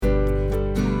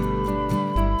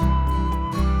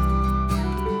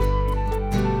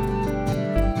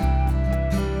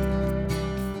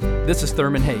this is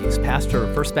Thurman Hayes, pastor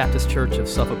of First Baptist Church of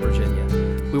Suffolk, Virginia.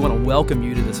 We want to welcome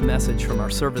you to this message from our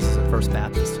services at First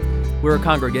Baptist. We're a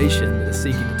congregation that is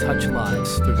seeking to touch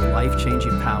lives through the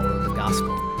life-changing power of the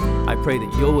gospel. I pray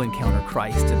that you'll encounter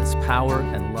Christ in his power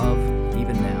and love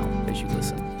even now as you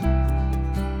listen.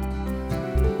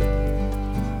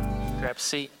 Grab a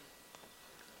seat.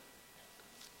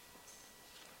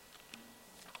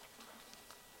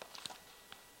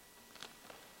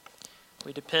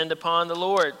 We depend upon the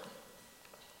Lord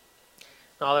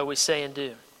in all that we say and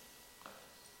do.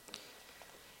 If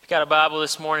you've got a Bible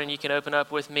this morning, you can open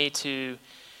up with me to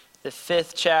the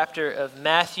 5th chapter of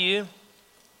Matthew.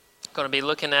 I'm going to be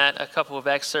looking at a couple of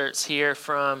excerpts here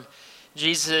from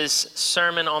Jesus'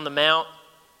 Sermon on the Mount.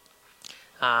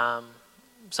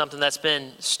 Something that's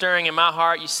been stirring in my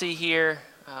heart. You see here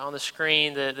on the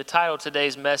screen, the title of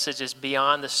today's message is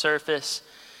Beyond the Surface.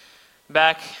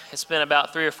 Back, it's been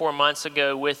about 3 or 4 months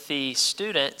ago with the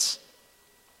student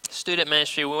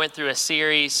ministry, we went through a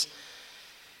series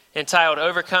entitled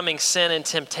Overcoming Sin and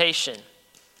Temptation.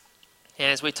 And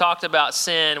as we talked about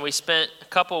sin, we spent a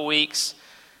couple of weeks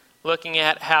looking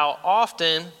at how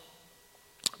often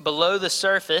below the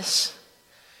surface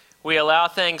we allow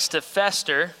things to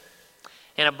fester,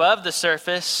 and above the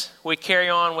surface we carry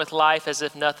on with life as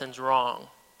if nothing's wrong.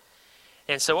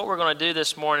 And so what we're going to do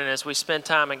this morning as we spend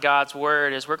time in God's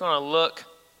Word is we're going to look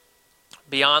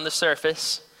beyond the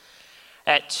surface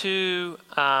at two,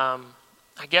 I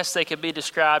guess they could be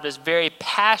described as very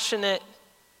passionate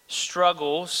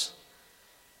struggles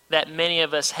that many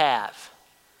of us have.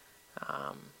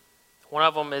 One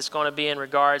of them is going to be in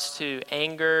regards to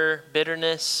anger,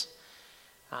 bitterness,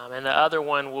 and the other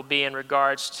one will be in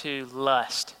regards to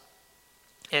lust.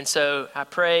 And so I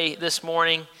pray this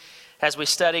morning as we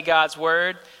study God's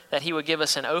Word, that he would give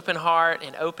us an open heart,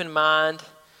 an open mind,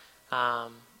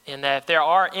 and that if there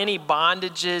are any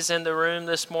bondages in the room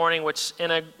this morning, which in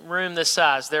a room this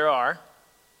size there are,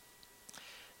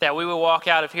 that we will walk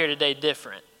out of here today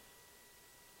different.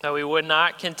 That we would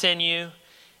not continue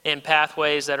in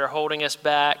pathways that are holding us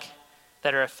back,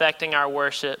 that are affecting our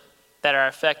worship, that are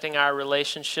affecting our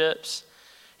relationships,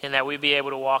 and that we be able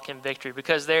to walk in victory,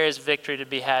 because there is victory to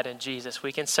be had in Jesus.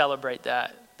 We can celebrate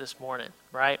that this morning,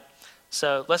 right?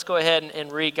 So let's go ahead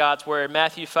and read God's Word.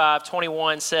 Matthew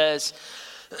 5:21 says,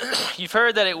 "You've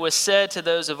heard that it was said to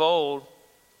those of old,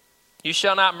 'You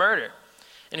shall not murder,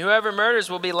 and whoever murders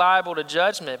will be liable to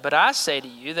judgment. But I say to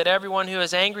you that everyone who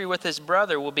is angry with his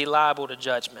brother will be liable to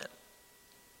judgment.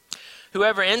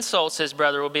 Whoever insults his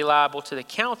brother will be liable to the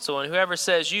council, and whoever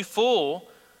says, 'You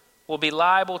fool,' will be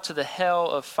liable to the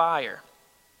hell of fire.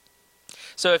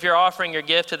 So if you're offering your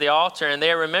gift to the altar and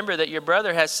there remember that your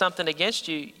brother has something against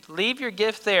you, leave your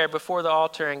gift there before the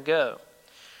altar and go.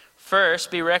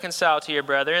 First, be reconciled to your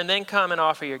brother, and then come and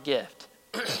offer your gift.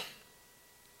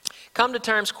 Come to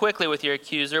terms quickly with your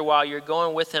accuser while you're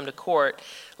going with him to court,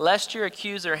 lest your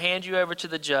accuser hand you over to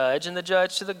the judge, and the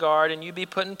judge to the guard, and you be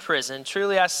put in prison.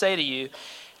 Truly I say to you,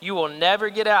 you will never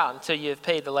get out until you have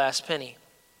paid the last penny.'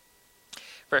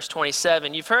 Verse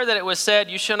 27, you've heard that it was said,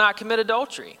 'You shall not commit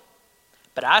adultery.'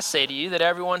 But I say to you that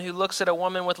everyone who looks at a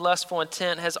woman with lustful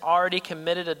intent has already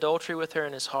committed adultery with her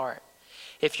in his heart.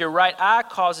 If your right eye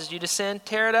causes you to sin,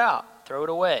 tear it out, throw it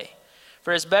away.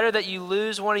 For it's better that you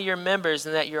lose one of your members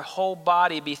than that your whole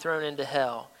body be thrown into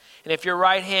hell. And if your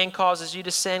right hand causes you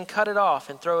to sin, cut it off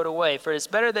and throw it away. For it's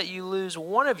better that you lose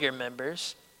one of your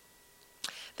members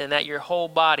than that your whole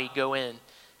body go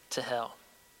into hell."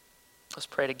 Let's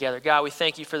pray together. God, we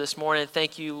thank you for this morning.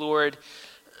 Thank you, Lord,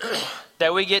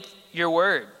 that we get your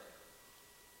word.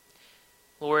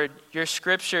 Lord, your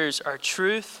scriptures are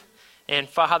truth. And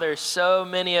Father, so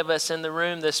many of us in the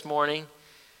room this morning,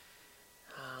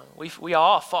 we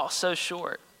all fall so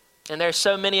short. And there's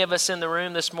so many of us in the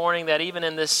room this morning that even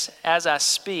in this, as I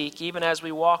speak, even as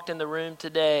we walked in the room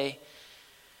today,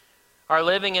 are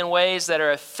living in ways that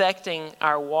are affecting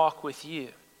our walk with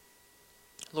you.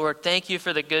 Lord, thank you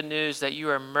for the good news that you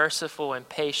are merciful and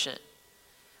patient.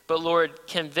 But Lord,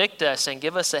 convict us and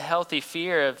give us a healthy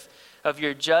fear of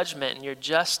your judgment and your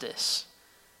justice.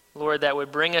 Lord, that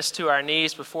would bring us to our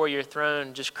knees before your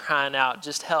throne, just crying out,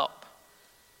 just help.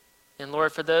 And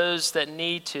Lord, for those that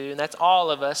need to, and that's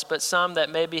all of us, but some that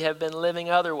maybe have been living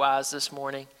otherwise this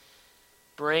morning,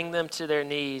 bring them to their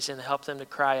knees and help them to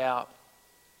cry out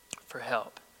for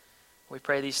help. We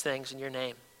pray these things in your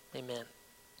name. Amen.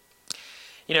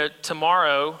 You know,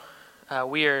 tomorrow,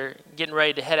 we are getting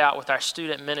ready to head out with our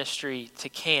student ministry to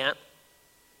camp.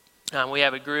 We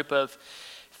have a group of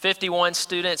 51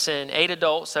 students and 8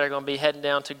 adults that are going to be heading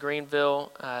down to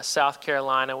Greenville, South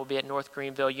Carolina. We'll be at North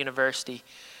Greenville University.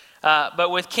 But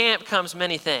with camp comes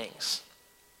many things.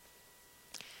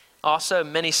 Also,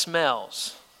 many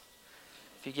smells.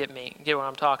 If you get what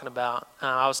I'm talking about.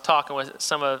 I was talking with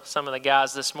some of the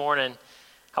guys this morning.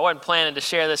 I wasn't planning to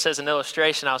share this as an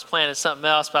illustration. I was planning something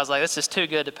else, but I was like, this is too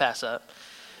good to pass up.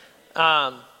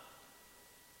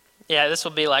 This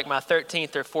will be like my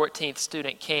 13th or 14th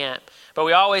student camp. But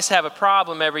we always have a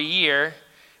problem every year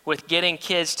with getting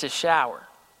kids to shower.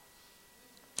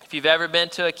 If you've ever been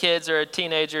to a kids or a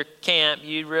teenager camp,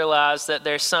 you realize that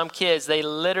there's some kids, they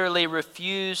literally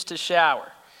refuse to shower.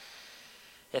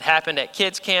 It happened at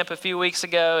kids camp a few weeks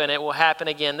ago, and it will happen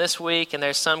again this week. And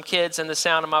there's some kids in the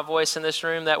sound of my voice in this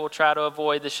room that will try to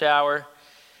avoid the shower,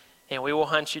 and we will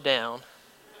hunt you down.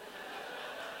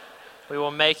 We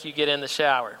will make you get in the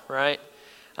shower, right?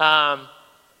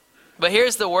 But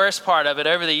here's the worst part of it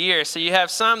over the years. So you have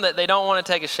some that they don't want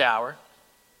to take a shower.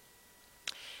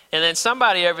 And then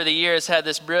somebody over the years had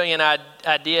this brilliant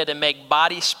idea to make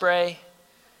body spray,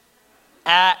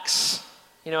 Axe,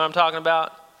 you know what I'm talking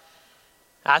about?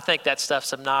 I think that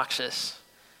stuff's obnoxious.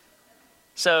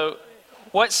 So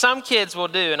what some kids will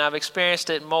do, and I've experienced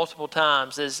it multiple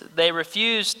times, is they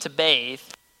refuse to bathe,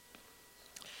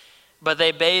 but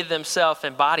they bathe themselves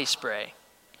in body spray,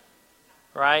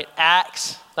 right?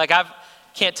 Axe. Like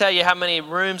can't tell you how many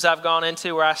rooms I've gone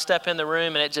into where I step in the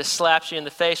room and it just slaps you in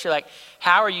the face. You're like,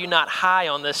 how are you not high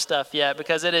on this stuff yet?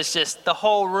 Because it is just, the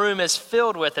whole room is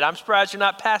filled with it. I'm surprised you're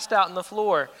not passed out on the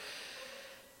floor.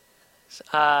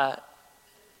 Can't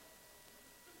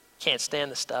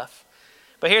stand the stuff.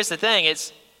 But here's the thing,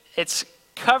 it's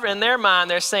covered in their mind.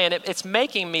 They're saying it's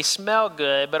making me smell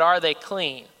good, but are they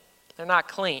clean? They're not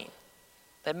clean.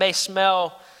 They may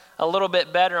smell a little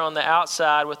bit better on the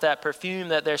outside with that perfume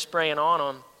that they're spraying on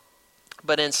them,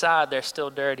 but inside they're still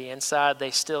dirty. Inside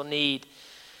they still need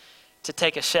to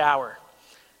take a shower.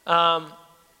 I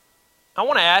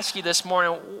want to ask you this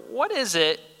morning, what is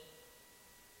it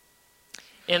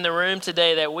in the room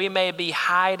today that we may be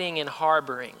hiding and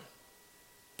harboring?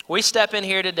 We step in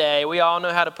here today, we all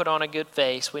know how to put on a good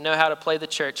face. We know how to play the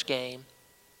church game.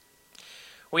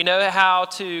 We know how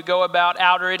to go about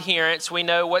outer adherence. We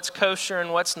know what's kosher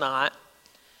and what's not.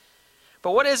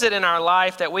 But what is it in our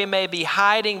life that we may be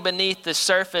hiding beneath the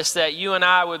surface that you and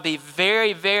I would be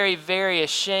very, very, very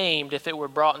ashamed if it were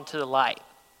brought into the light?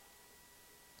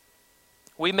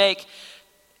 We make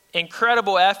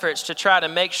incredible efforts to try to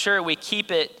make sure we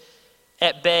keep it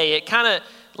at bay. It kind of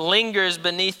lingers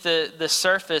beneath the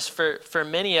surface for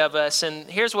many of us. And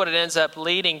here's what it ends up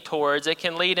leading towards. It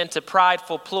can lead into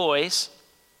prideful ploys.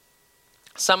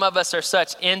 Some of us are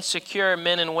such insecure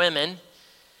men and women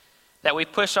that we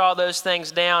push all those things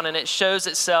down, and it shows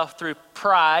itself through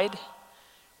pride.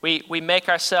 We make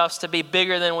ourselves to be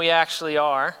bigger than we actually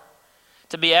are,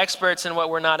 to be experts in what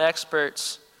we're not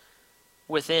experts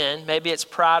within. Maybe it's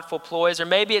prideful ploys, or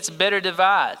maybe it's bitter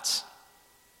divides.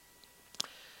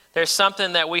 There's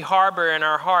something that we harbor in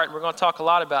our heart. We're going to talk a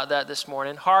lot about that this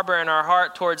morning. Harbor in our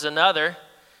heart towards another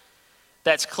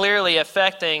that's clearly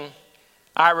affecting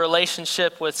our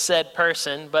relationship with said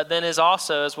person, but then is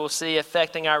also, as we'll see,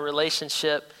 affecting our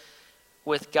relationship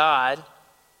with God.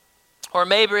 Or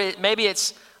maybe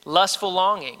it's lustful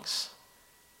longings,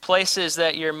 places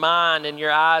that your mind and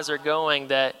your eyes are going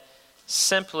that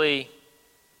simply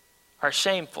are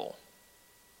shameful.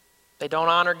 They don't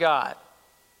honor God,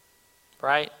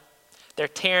 right? They're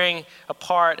tearing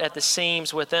apart at the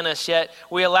seams within us, yet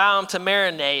we allow them to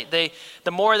marinate.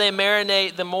 The more they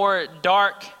marinate, the more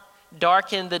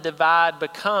darkened the divide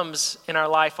becomes in our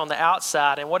life on the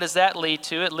outside. And what does that lead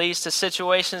to? It leads to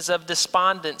situations of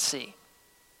despondency.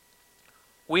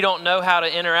 We don't know how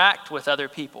to interact with other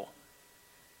people.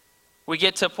 We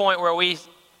get to a point where you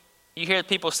hear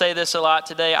people say this a lot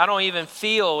today, I don't even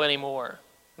feel anymore.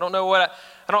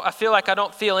 I feel like I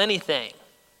don't feel anything.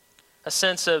 A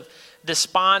sense of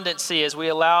despondency as we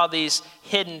allow these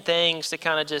hidden things to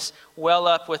kind of just well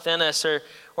up within us,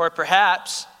 or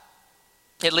perhaps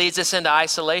it leads us into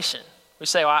isolation. We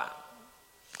say, well,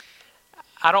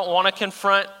 I don't want to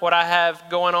confront what I have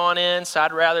going on so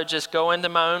I'd rather just go into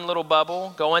my own little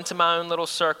bubble, go into my own little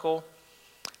circle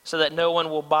so that no one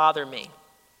will bother me.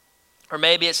 Or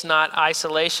maybe it's not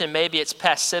isolation, maybe it's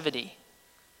passivity.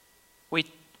 We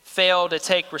fail to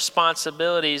take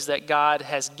responsibilities that God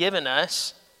has given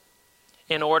us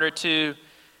in order to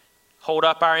hold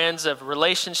up our ends of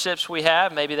relationships we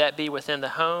have. Maybe that be within the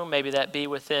home, maybe that be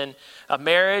within a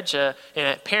marriage, in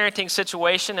a parenting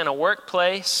situation, in a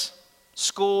workplace,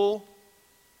 school,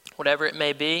 whatever it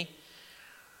may be.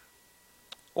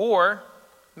 Or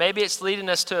maybe it's leading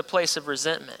us to a place of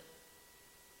resentment.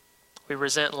 We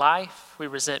resent life, we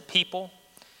resent people,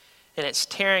 and it's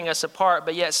tearing us apart,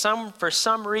 but yet for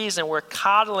some reason we're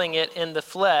coddling it in the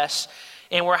flesh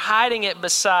And we're hiding it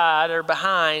beside or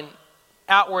behind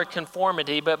outward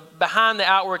conformity, but behind the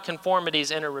outward conformity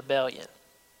is inner rebellion,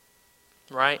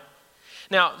 right?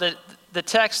 Now, the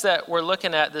text that we're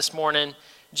looking at this morning,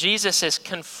 Jesus is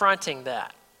confronting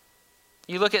that.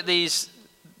 You look at the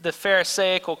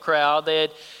Pharisaical crowd, they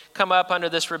had come up under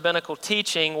this rabbinical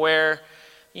teaching where,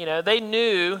 they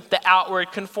knew the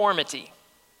outward conformity.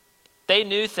 They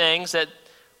knew things that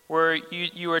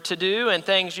you were to do and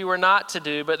things you were not to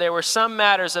do, but there were some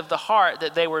matters of the heart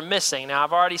that they were missing. Now,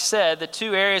 I've already said the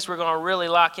two areas we're going to really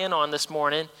lock in on this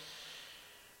morning.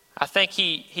 I think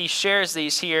he shares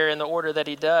these here in the order that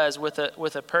he does with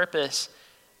a purpose.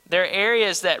 They're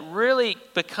areas that really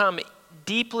become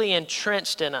deeply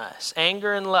entrenched in us: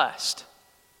 anger and lust.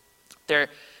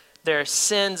 They're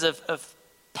sins of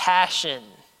passion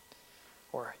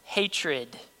or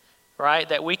hatred, right,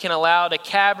 that we can allow to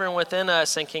cavern within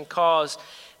us and can cause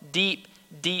deep,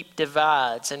 deep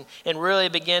divides and really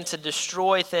begin to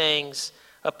destroy things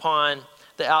upon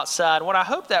the outside. What I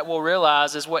hope that we'll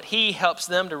realize is what he helps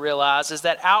them to realize is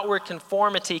that outward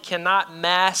conformity cannot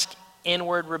mask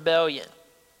inward rebellion.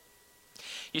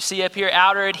 You see up here,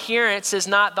 outer adherence is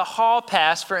not the hall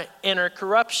pass for inner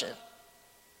corruption.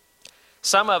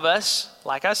 Some of us,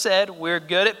 like I said, we're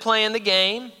good at playing the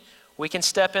game. We can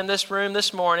step in this room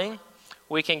this morning.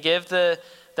 We can give the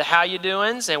how you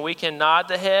doings and we can nod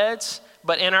the heads.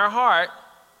 But in our heart,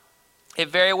 it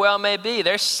very well may be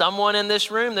there's someone in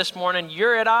this room this morning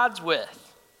you're at odds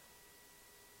with.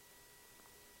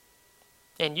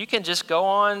 And you can just go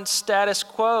on status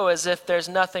quo as if there's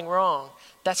nothing wrong.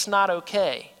 That's not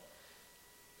okay.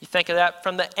 You think of that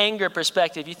from the anger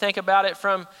perspective. You think about it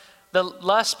from the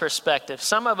lust perspective.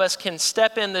 Some of us can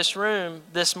step in this room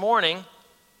this morning.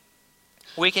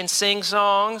 We can sing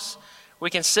songs. We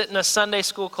can sit in a Sunday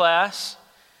school class.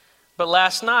 But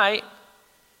last night,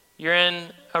 you're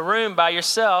in a room by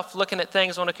yourself looking at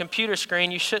things on a computer screen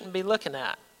you shouldn't be looking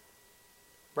at.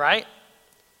 Right?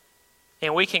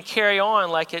 And we can carry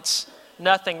on like it's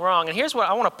nothing wrong. And here's what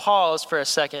I want to pause for a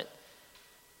second.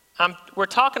 We're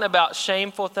talking about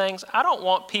shameful things. I don't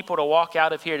want people to walk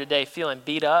out of here today feeling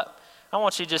beat up. I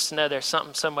want you just to know there's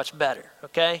something so much better,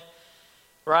 okay?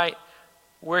 Right?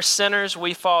 We're sinners.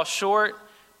 We fall short.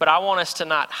 But I want us to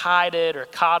not hide it or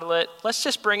coddle it. Let's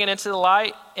just bring it into the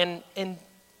light and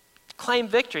claim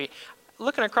victory.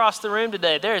 Looking across the room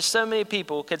today, there are so many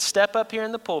people who could step up here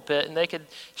in the pulpit and they could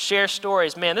share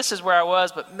stories. Man, this is where I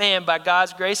was, but man, by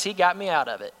God's grace, he got me out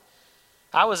of it.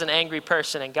 I was an angry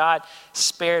person and God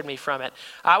spared me from it.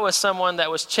 I was someone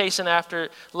that was chasing after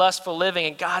lustful living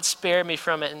and God spared me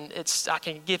from it, and I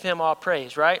can give him all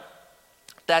praise, right?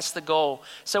 That's the goal.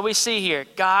 So we see here,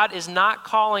 God is not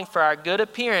calling for our good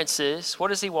appearances. What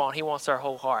does he want? He wants our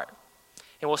whole heart.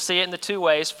 And we'll see it in the two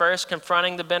ways. First,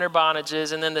 confronting the bitter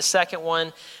bondages, and then the second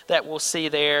one that we'll see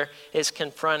there is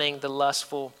confronting the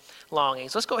lustful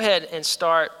longings. Let's go ahead and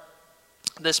start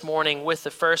this morning with the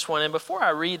first one. And before I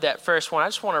read that first one, I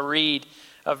just want to read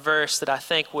a verse that I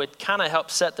think would kind of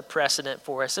help set the precedent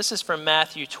for us. This is from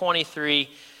Matthew 23,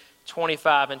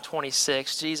 25 and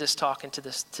 26. Jesus talking to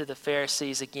the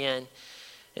Pharisees again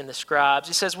and the scribes.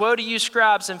 He says, "Woe to you,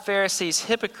 scribes and Pharisees,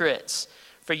 hypocrites!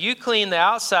 For you clean the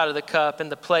outside of the cup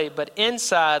and the plate, but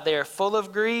inside they are full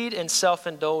of greed and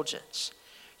self-indulgence.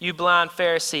 You blind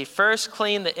Pharisee, first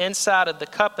clean the inside of the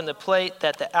cup and the plate,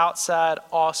 that the outside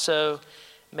also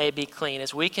may be clean."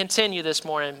 As we continue this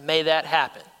morning, may that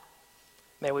happen.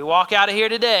 May we walk out of here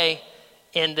today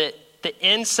and the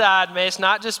inside, may it's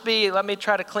not just be, let me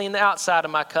try to clean the outside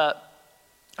of my cup.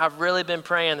 I've really been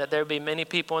praying that there would be many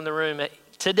people in the room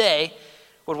today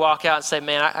would walk out and say,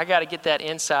 man, I got to get that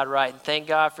inside right. And thank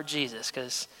God for Jesus,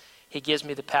 because he gives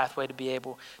me the pathway to be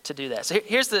able to do that. So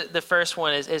here's the first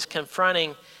one is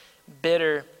confronting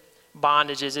bitter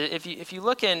bondages. If you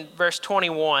look in verse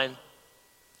 21,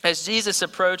 as Jesus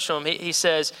approached them, he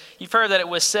says, "You've heard that it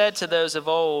was said to those of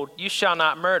old, 'You shall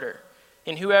not murder,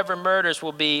 and whoever murders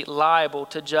will be liable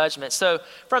to judgment.'" So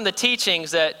from the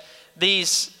teachings that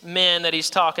these men that he's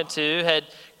talking to had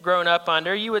grown up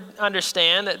under, you would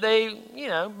understand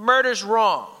that murder's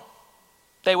wrong.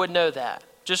 They would know that.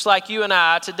 Just like you and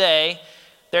I today,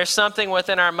 there's something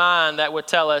within our mind that would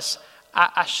tell us,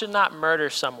 I should not murder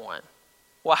someone.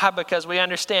 Why? Because we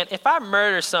understand if I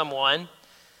murder someone,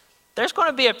 there's going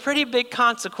to be a pretty big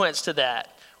consequence to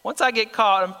that. Once I get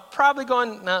caught,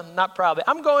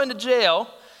 I'm going to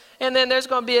jail, and then there's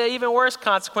going to be an even worse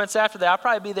consequence after that. I'll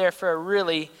probably be there for a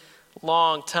really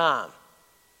long time.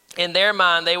 In their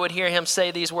mind, they would hear him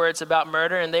say these words about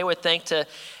murder, and they would think to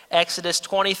Exodus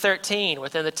 20:13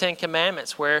 within the Ten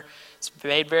Commandments, where it's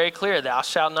made very clear, thou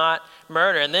shalt not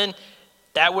murder. And then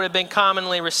That would have been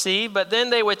commonly received, but then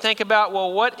they would think about,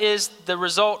 well, what is the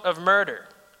result of murder?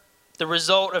 The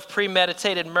result of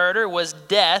premeditated murder was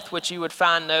death, which you would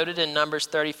find noted in Numbers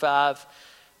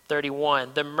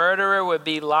 35:31. The murderer would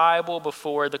be liable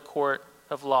before the court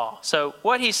of law. So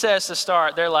what he says to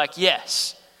start, they're like,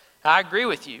 yes, I agree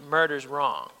with you, murder's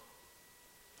wrong.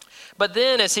 But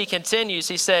then as he continues,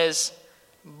 he says,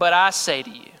 but I say to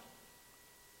you.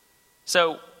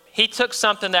 So he took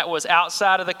something that was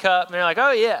outside of the cup, and they're like,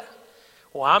 oh yeah,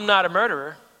 well, I'm not a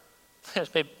murderer.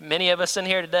 Many of us in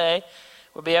here today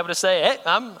would be able to say, hey,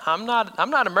 I'm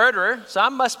not a murderer, so I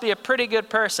must be a pretty good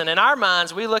person. In our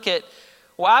minds, we look at,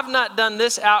 well, I've not done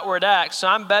this outward act, so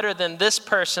I'm better than this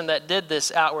person that did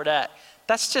this outward act.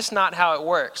 That's just not how it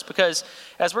works, because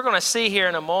as we're going to see here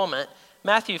in a moment,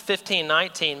 Matthew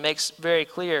 15:19 makes very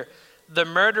clear, the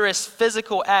murderous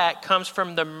physical act comes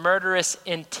from the murderous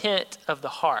intent of the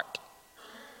heart.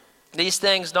 These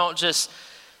things don't just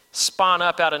spawn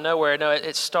up out of nowhere. No,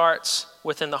 it starts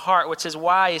within the heart, which is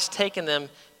why he's taken them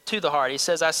to the heart. He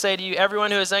says, I say to you,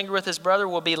 everyone who is angry with his brother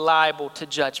will be liable to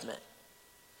judgment.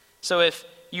 So if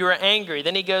you are angry,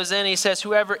 then he goes in and he says,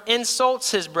 whoever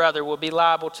insults his brother will be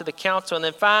liable to the council. And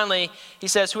then finally, he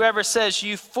says, whoever says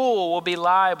you fool will be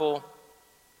liable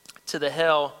to the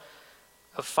hell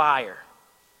of fire.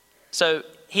 So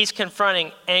he's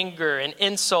confronting anger and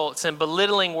insults and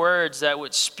belittling words that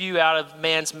would spew out of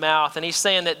man's mouth. And he's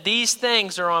saying that these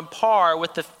things are on par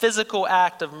with the physical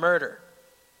act of murder.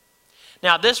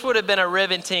 Now, this would have been a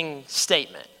riveting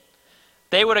statement.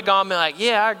 They would have gone and been like,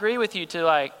 yeah, I agree with you, to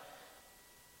like,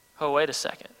 oh, wait a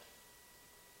second.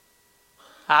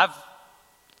 I've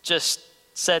just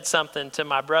said something to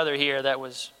my brother here that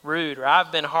was rude, or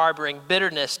I've been harboring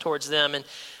bitterness towards them. And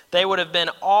they would have been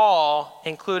all,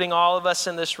 including all of us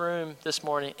in this room this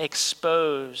morning,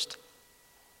 exposed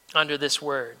under this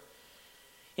word.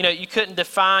 You know, you couldn't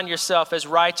define yourself as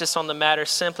righteous on the matter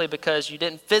simply because you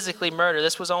didn't physically murder.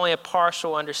 This was only a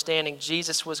partial understanding.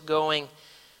 Jesus was going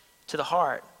to the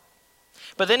heart.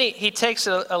 But then he takes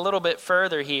it a little bit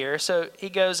further here. So he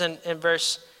goes in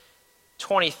verse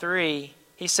 23.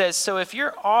 He says, so if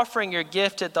you're offering your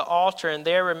gift at the altar and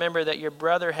there remember that your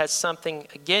brother has something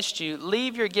against you,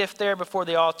 leave your gift there before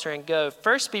the altar and go.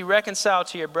 First be reconciled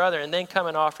to your brother and then come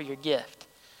and offer your gift.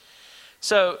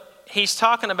 So he's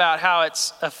talking about how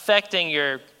it's affecting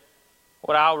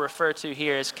what I'll refer to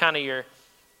here as kind of your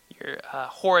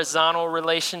horizontal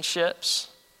relationships.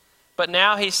 But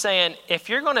now he's saying, if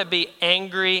you're going to be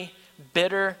angry,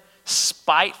 bitter,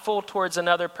 spiteful towards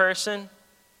another person,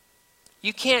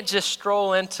 you can't just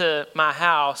stroll into my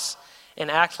house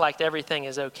and act like everything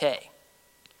is okay.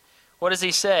 What does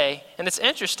he say? And it's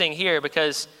interesting here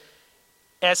because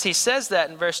as he says that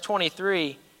in verse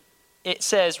 23, it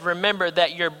says, remember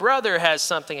that your brother has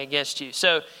something against you.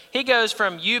 So he goes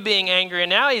from you being angry, and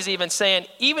now he's even saying,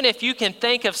 even if you can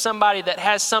think of somebody that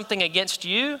has something against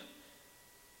you,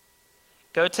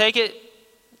 go take it,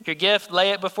 your gift,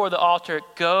 lay it before the altar,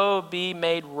 go be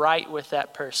made right with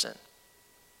that person.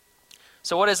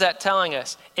 So what is that telling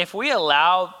us? If we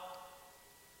allow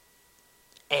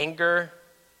anger,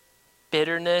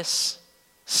 bitterness,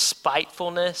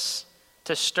 spitefulness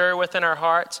to stir within our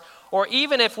hearts, or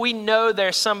even if we know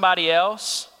there's somebody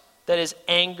else that is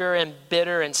anger and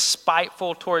bitter and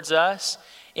spiteful towards us,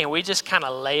 and we just kind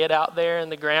of lay it out there in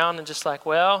the ground and just like,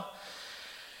 well,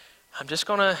 I'm just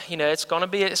gonna, it's gonna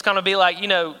be like,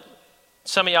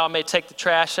 some of y'all may take the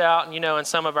trash out, and in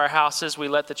some of our houses, we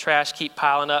let the trash keep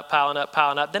piling up.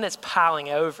 Then it's piling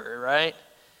over, right?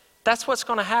 That's what's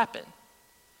going to happen.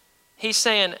 He's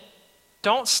saying,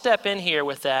 don't step in here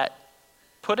with that.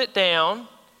 Put it down.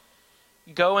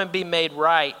 Go and be made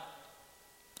right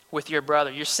with your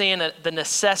brother. You're seeing the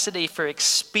necessity for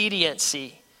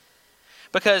expediency.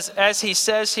 Because as he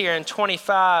says here in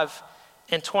 25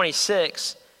 and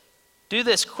 26, do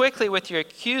this quickly with your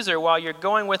accuser while you're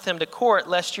going with him to court,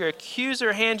 lest your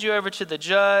accuser hand you over to the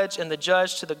judge and the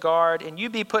judge to the guard, and you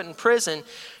be put in prison.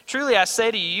 Truly I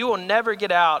say to you, you will never get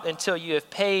out until you have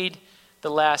paid the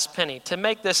last penny. To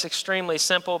make this extremely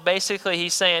simple, basically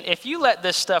he's saying, if you let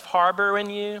this stuff harbor in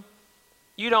you,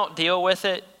 you don't deal with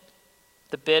it,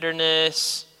 the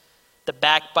bitterness, the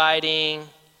backbiting,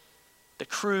 the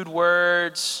crude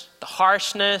words, the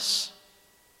harshness,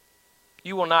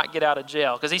 you will not get out of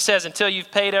jail. Because he says until you've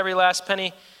paid every last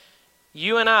penny,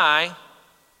 you and I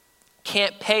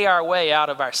can't pay our way out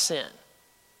of our sin.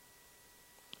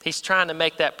 He's trying to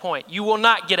make that point. You will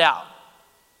not get out.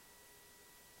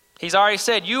 He's already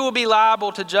said you will be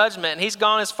liable to judgment. And he's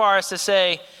gone as far as to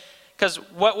say, because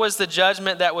what was the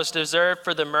judgment that was deserved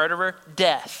for the murderer?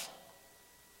 Death.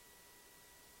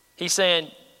 He's saying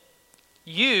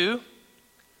you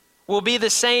will be the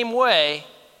same way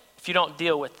if you don't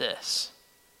deal with this,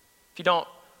 if you don't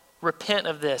repent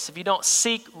of this, if you don't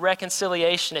seek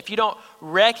reconciliation, if you don't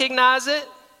recognize it.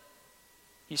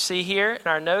 You see here in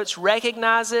our notes,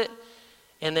 recognize it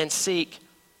and then seek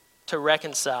to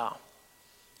reconcile.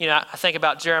 You know, I think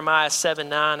about Jeremiah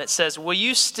 7:9. It says, will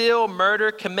you still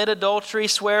murder, commit adultery,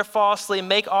 swear falsely,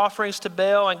 make offerings to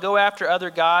Baal, and go after other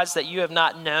gods that you have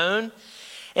not known?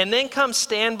 And then come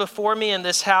stand before me in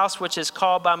this house which is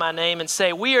called by my name and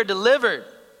say, we are delivered,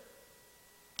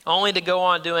 only to go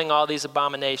on doing all these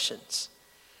abominations.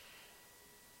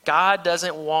 God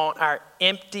doesn't want our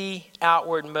empty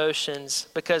outward motions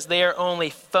because they are only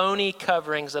phony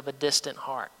coverings of a distant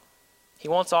heart. He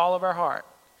wants all of our heart.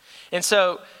 And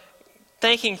so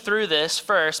thinking through this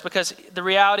first, because the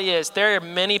reality is there are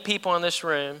many people in this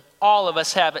room, all of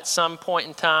us have at some point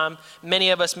in time,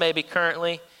 many of us maybe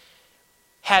currently,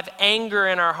 have anger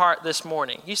in our heart this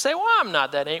morning. You say, well, I'm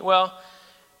not that angry. Well,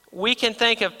 we can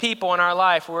think of people in our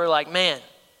life where we're like, man,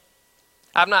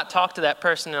 I've not talked to that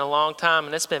person in a long time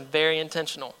and it's been very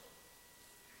intentional.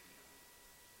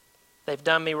 They've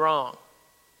done me wrong.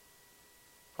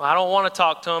 Well, I don't want to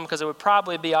talk to them because it would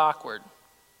probably be awkward.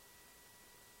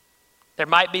 There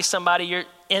might be somebody you're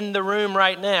in the room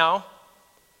right now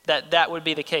that would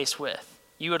be the case with.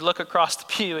 You would look across the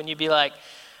pew and you'd be like,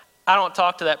 I don't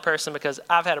talk to that person because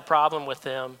I've had a problem with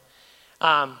them.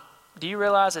 Do you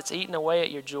realize it's eating away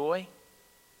at your joy?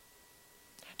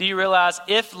 Do you realize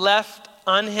if left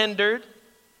unhindered,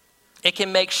 it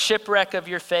can make shipwreck of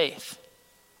your faith?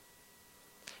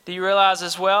 Do you realize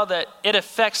as well that it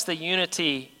affects the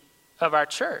unity of our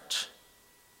church?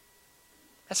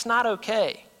 That's not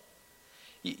okay.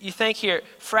 You think here,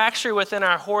 fracture within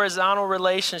our horizontal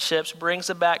relationships brings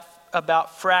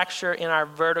about fracture in our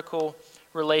vertical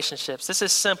relationships. This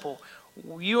is simple.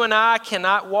 You and I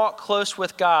cannot walk close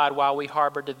with God while we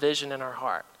harbor division in our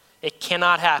heart. It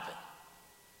cannot happen.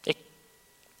 It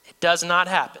does not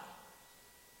happen.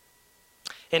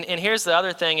 And here's the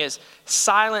other thing is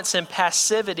silence and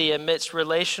passivity amidst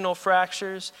relational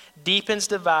fractures deepens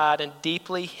divide and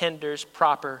deeply hinders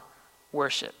proper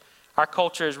worship. Our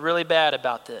culture is really bad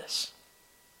about this.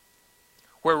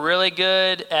 We're really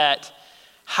good at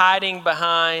hiding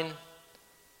behind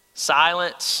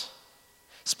silence,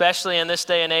 especially in this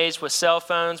day and age with cell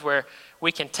phones where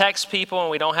we can text people and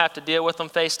we don't have to deal with them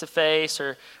face to face,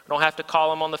 or we don't have to call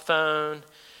them on the phone.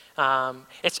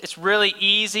 It's really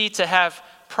easy to have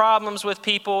problems with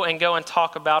people and go and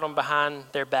talk about them behind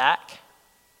their back.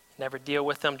 Never deal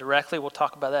with them directly. We'll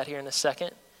talk about that here in a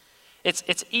second.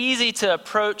 It's easy to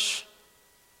approach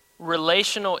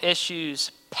relational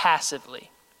issues passively,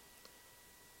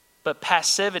 but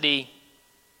passivity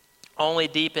only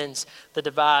deepens the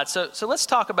divide. So let's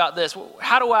talk about this.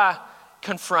 How do I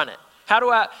confront it? How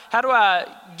do I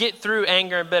get through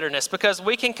anger and bitterness? Because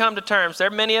we can come to terms. There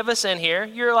are many of us in here.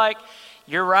 You're like,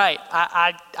 you're right.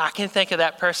 I can think of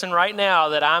that person right now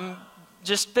that I'm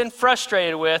just been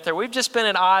frustrated with, or we've just been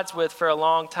at odds with for a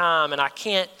long time, and I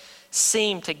can't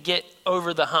seem to get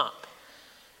over the hump.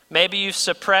 Maybe you've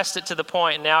suppressed it to the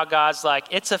point, and now God's like,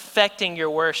 it's affecting your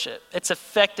worship. It's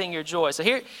affecting your joy. So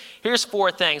here's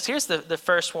 4 things. Here's the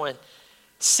first one.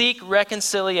 Seek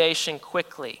reconciliation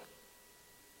quickly.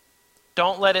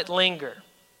 Don't let it linger.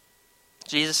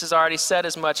 Jesus has already said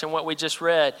as much in what we just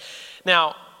read.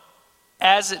 Now,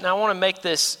 and I want to make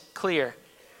this clear.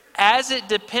 As it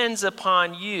depends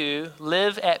upon you,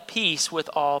 live at peace with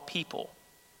all people.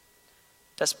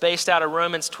 That's based out of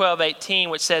Romans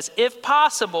 12:18, which says, if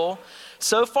possible,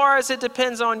 so far as it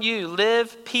depends on you,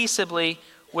 live peaceably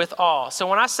with all. So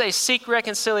when I say seek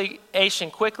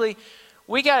reconciliation quickly,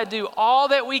 we got to do all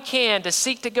that we can to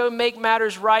seek to go make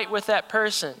matters right with that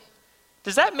person.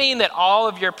 Does that mean that all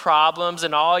of your problems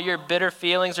and all your bitter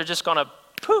feelings are just going to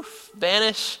poof,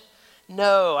 vanish?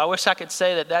 No, I wish I could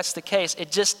say that that's the case.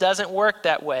 It just doesn't work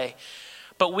that way.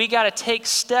 But we got to take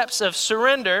steps of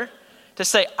surrender to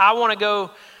say, I'm going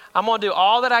to do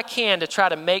all that I can to try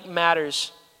to make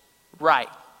matters right.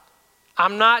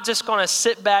 I'm not just going to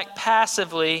sit back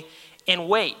passively and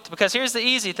wait, because here's the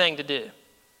easy thing to do.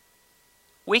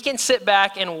 We can sit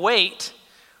back and wait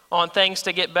on things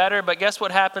to get better, but guess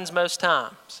what happens most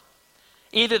times?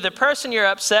 Either the person you're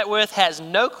upset with has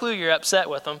no clue you're upset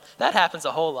with them. That happens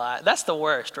a whole lot. That's the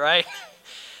worst, right?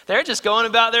 They're just going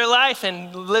about their life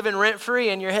and living rent-free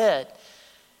in your head.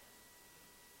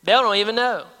 They don't even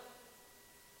know.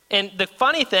 And the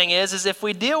funny thing is if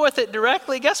we deal with it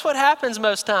directly, guess what happens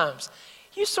most times?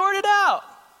 You sort it out.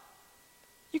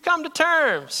 You come to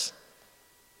terms.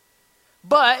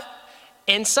 But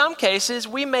in some cases,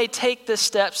 we may take the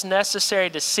steps necessary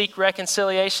to seek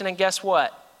reconciliation, and guess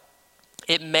what?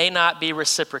 it may not be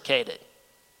reciprocated.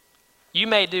 You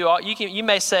may do all you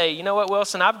may say, you know what,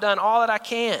 Wilson, I've done all that I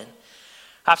can.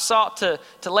 I've sought to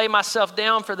lay myself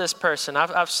down for this person.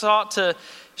 I've sought to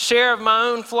share of my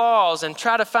own flaws and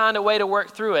try to find a way to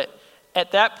work through it.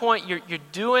 At that point,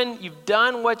 you've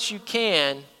done what you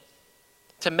can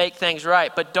to make things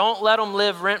right, but don't let them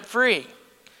live rent-free.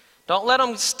 Don't let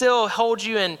them still hold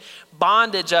you in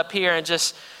bondage up here and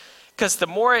just, because the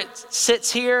more it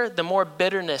sits here, the more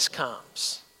bitterness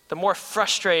comes, the more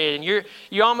frustrated, and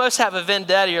you almost have a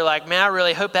vendetta. You're like, man, I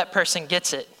really hope that person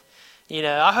gets it.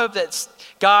 I hope that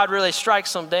God really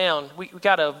strikes them down. We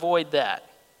got to avoid that.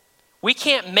 We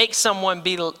can't make someone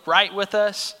be right with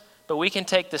us, but we can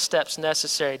take the steps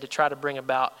necessary to try to bring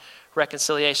about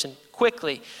reconciliation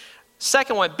quickly.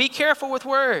 Second one, be careful with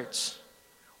words.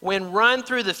 When run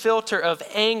through the filter of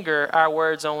anger, our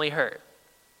words only hurt.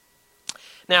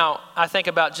 Now, I think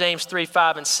about James 3,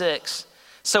 5, and 6.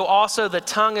 So also the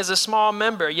tongue is a small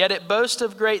member, yet it boasts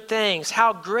of great things.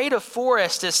 How great a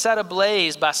forest is set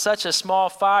ablaze by such a small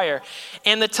fire.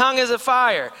 And the tongue is a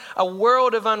fire, a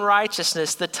world of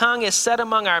unrighteousness. The tongue is set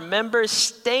among our members,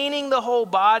 staining the whole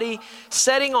body,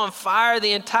 setting on fire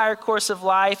the entire course of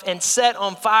life, and set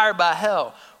on fire by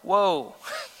hell. Whoa.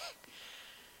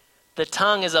 The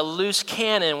tongue is a loose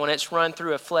cannon when it's run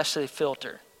through a fleshly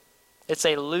filter. It's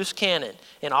a loose cannon,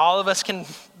 and all of us can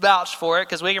vouch for it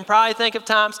because we can probably think of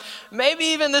times, maybe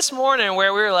even this morning,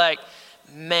 where we were like,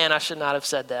 man, I should not have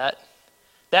said that.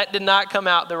 That did not come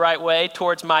out the right way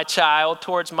towards my child,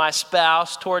 towards my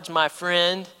spouse, towards my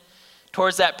friend,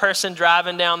 towards that person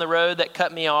driving down the road that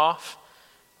cut me off,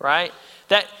 right?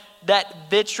 That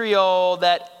vitriol,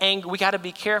 that anger, we got to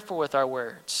be careful with our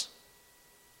words.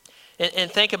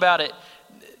 And think about it.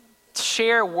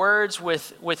 Share words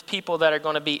with people that are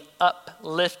going to be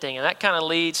uplifting. And that kind of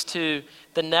leads to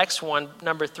the next one,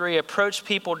 number 3, approach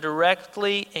people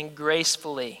directly and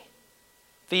gracefully.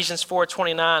 Ephesians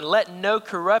 4:29, let no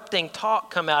corrupting talk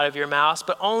come out of your mouths,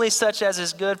 but only such as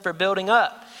is good for building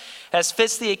up, as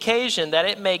fits the occasion, that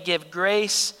it may give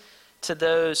grace to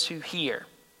those who hear.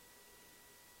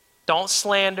 Don't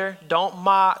slander, don't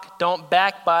mock, don't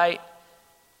backbite.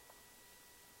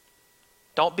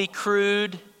 Don't be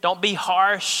crude. Don't be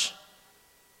harsh.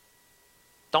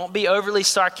 Don't be overly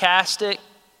sarcastic.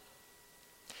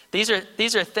 These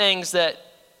are things that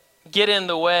get in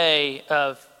the way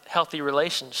of healthy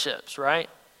relationships, right?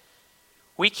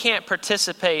 We can't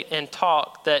participate in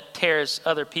talk that tears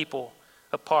other people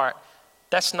apart.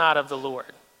 That's not of the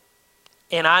Lord.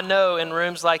 And I know in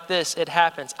rooms like this, it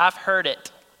happens. I've heard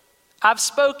it. I've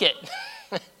spoke it,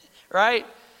 right?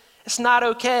 It's not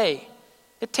okay.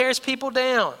 It tears people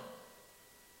down.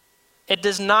 It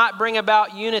does not bring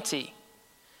about unity.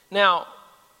 Now,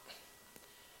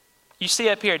 you see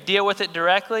up here, deal with it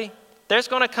directly. There's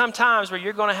going to come times where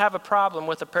you're going to have a problem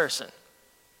with a person.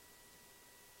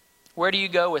 Where do you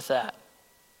go with that?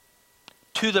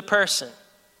 To the person.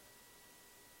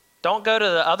 Don't go to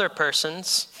the other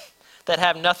persons that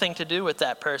have nothing to do with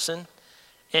that person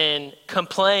and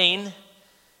complain.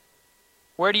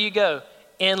 Where do you go?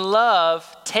 In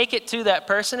love, take it to that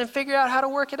person and figure out how to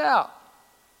work it out.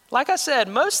 Like I said,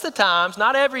 most of the times,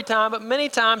 not every time, but many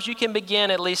times you can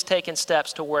begin at least taking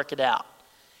steps to work it out.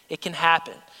 It can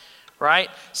happen, right?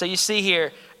 So you see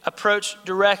here, approach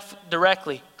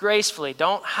directly, gracefully.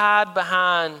 Don't hide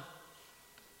behind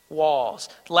walls.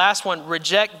 Last one,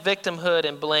 reject victimhood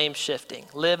and blame shifting.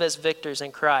 Live as victors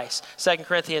in Christ. 2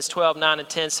 Corinthians 12, 9 and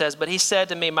 10 says, but he said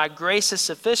to me, my grace is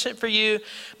sufficient for you.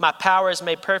 My power is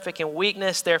made perfect in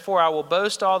weakness. Therefore, I will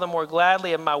boast all the more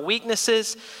gladly of my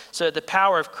weaknesses, so that the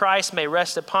power of Christ may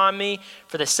rest upon me.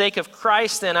 For the sake of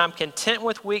Christ, then, I'm content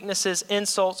with weaknesses,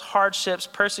 insults, hardships,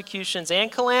 persecutions, and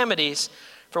calamities.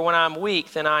 For when I'm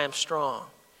weak, then I am strong.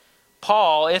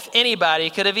 Paul, if anybody,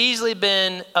 could have easily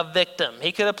been a victim.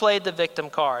 He could have played the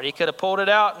victim card. He could have pulled it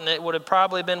out, and it would have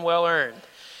probably been well earned.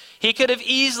 He could have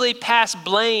easily passed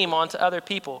blame onto other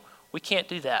people. We can't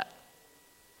do that.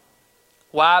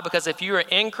 Why? Because if you are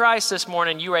in Christ this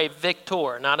morning, you are a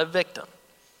victor, not a victim.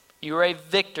 You are a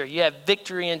victor. You have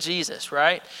victory in Jesus,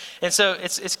 right? And so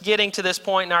it's getting to this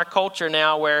point in our culture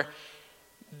now where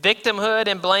victimhood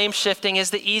and blame shifting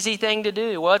is the easy thing to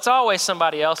do. Well, it's always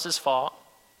somebody else's fault.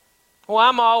 Well,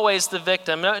 I'm always the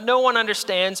victim. No one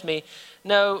understands me.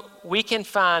 No, we can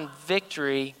find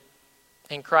victory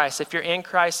in Christ. If you're in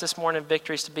Christ this morning,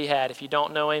 victory is to be had. If you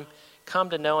don't know him, come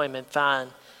to know him and find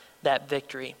that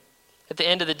victory. At the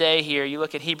end of the day here, you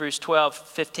look at Hebrews 12,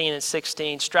 15 and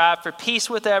 16. Strive for peace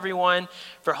with everyone,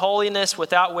 for holiness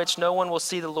without which no one will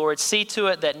see the Lord. See to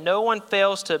it that no one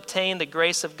fails to obtain the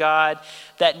grace of God,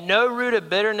 that no root of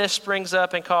bitterness springs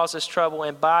up and causes trouble,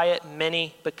 and by it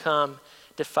many become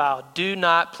defiled. Do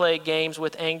not play games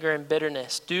with anger and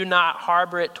bitterness. Do not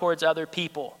harbor it towards other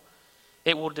people.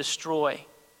 It will destroy.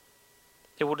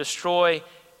 It will destroy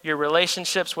your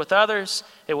relationships with others.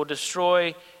 It will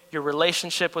destroy your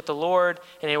relationship with the Lord,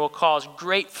 and it will cause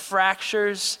great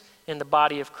fractures in the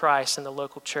body of Christ in the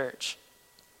local church.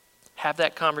 Have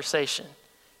that conversation.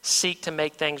 Seek to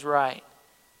make things right.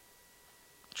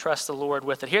 Trust the Lord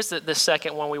with it. Here's the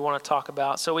second one we want to talk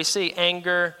about. So we see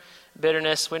anger,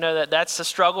 bitterness. We know that that's a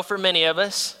struggle for many of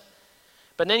us.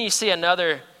 But then you see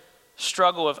another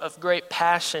struggle of great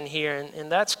passion here,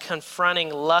 and that's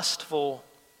confronting lustful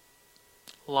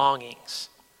longings.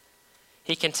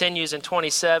 He continues in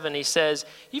 27, he says,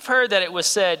 you've heard that it was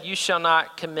said, you shall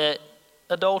not commit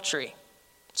adultery.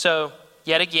 So,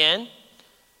 yet again,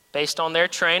 based on their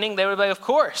training, they would be, of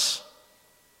course,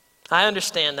 I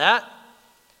understand that.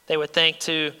 They would think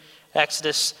to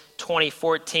Exodus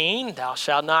 20:14, thou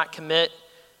shalt not commit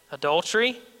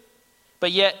adultery.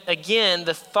 But yet again,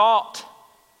 the thought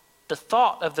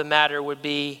of the matter would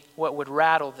be what would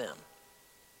rattle them.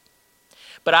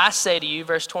 But I say to you,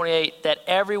 verse 28, that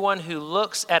everyone who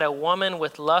looks at a woman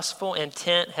with lustful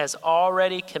intent has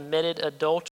already committed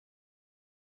adultery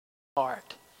in his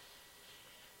heart.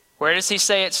 Where does he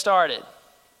say it started?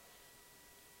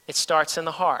 It starts in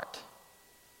the heart.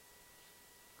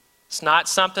 It's not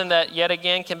something that, yet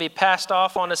again, can be passed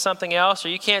off onto something else. Or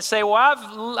you can't say,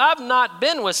 well, I've not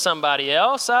been with somebody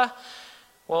else.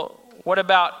 Well, what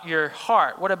about your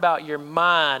heart? What about your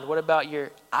mind? What about your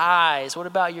eyes? What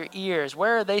about your ears?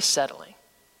 Where are they settling?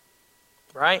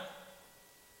 Right?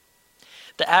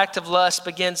 The act of lust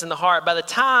begins in the heart. By the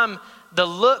time the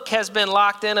look has been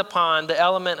locked in upon, the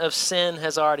element of sin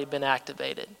has already been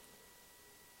activated.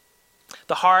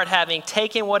 The heart having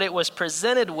taken what it was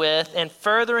presented with and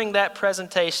furthering that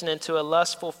presentation into a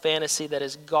lustful fantasy that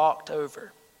is gawked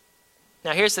over.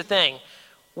 Now here's the thing.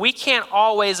 We can't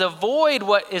always avoid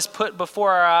what is put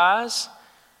before our eyes,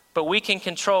 but we can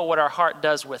control what our heart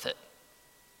does with it.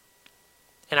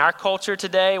 In our culture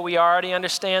today, we already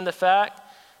understand the fact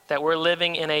that we're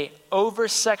living in an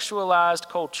over-sexualized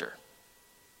culture.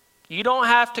 You don't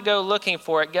have to go looking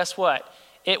for it. Guess what?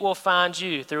 It will find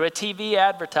you through a TV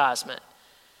advertisement,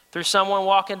 through someone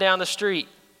walking down the street,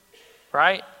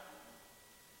 right?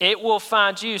 It will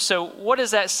find you. So what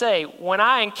does that say? When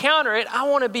I encounter it, I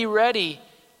want to be ready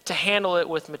to handle it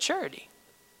with maturity.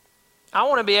 I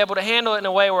want to be able to handle it in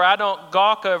a way where I don't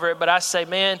gawk over it, but I say,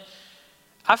 man,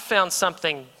 I found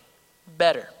something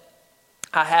better.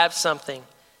 I have something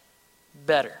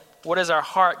better. What is our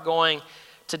heart going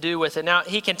to do with it? Now,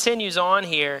 he continues on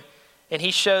here, and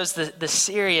he shows the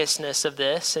seriousness of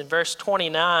this. In verse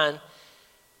 29,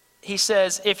 he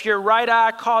says, if your right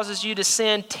eye causes you to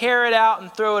sin, tear it out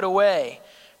and throw it away.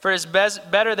 For it's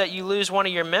better that you lose one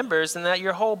of your members than that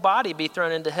your whole body be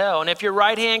thrown into hell. And if your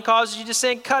right hand causes you to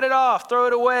sin, cut it off, throw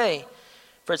it away.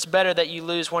 For it's better that you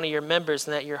lose one of your members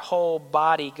than that your whole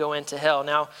body go into hell.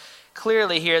 Now,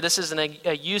 clearly here, this is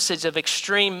a usage of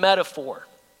extreme metaphor.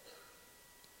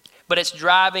 But it's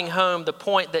driving home the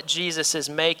point that Jesus is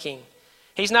making.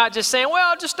 He's not just saying,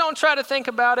 well, just don't try to think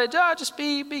about it. Just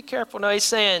be careful. No, he's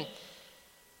saying,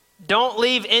 don't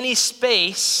leave any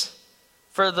space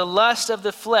for the lust of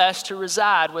the flesh to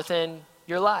reside within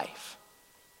your life.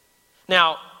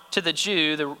 Now, to the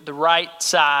Jew, the right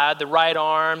side, the right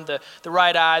arm, the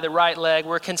right eye, the right leg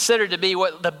were considered to be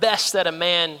the best that a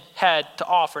man had to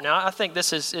offer. Now, I think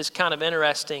this is kind of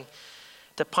interesting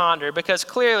to ponder, because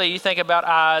clearly you think about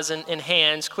eyes and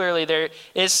hands, clearly there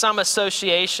is some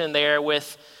association there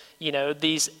with,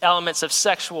 these elements of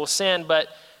sexual sin, but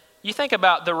you think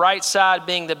about the right side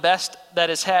being the best that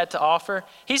it's had to offer.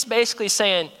 He's basically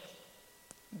saying,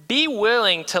 be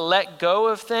willing to let go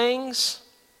of things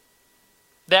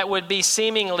that would be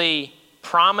seemingly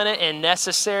prominent and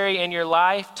necessary in your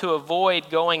life to avoid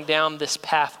going down this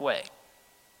pathway.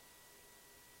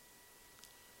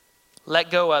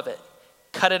 Let go of it.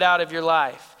 Cut it out of your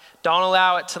life. Don't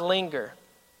allow it to linger.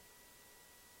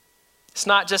 It's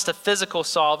not just a physical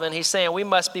solvent. He's saying we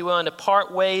must be willing to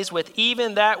part ways with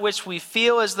even that which we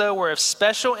feel as though we're of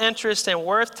special interest and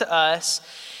worth to us,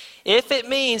 if it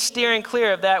means steering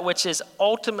clear of that which is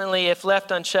ultimately, if left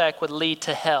unchecked, would lead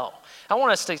to hell. I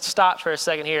want us to stop for a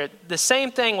second here. The same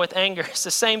thing with anger. It's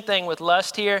the same thing with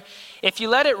lust here. If you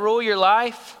let it rule your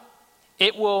life,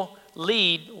 it will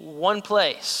lead one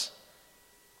place: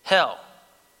 hell,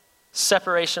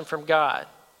 separation from God.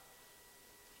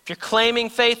 If you're claiming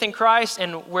faith in Christ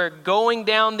and we're going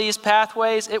down these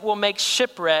pathways, it will make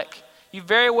shipwreck. You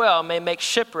very well may make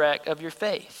shipwreck of your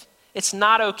faith. It's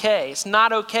not okay. It's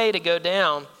not okay to go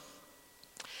down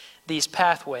these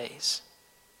pathways,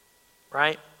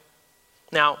 right?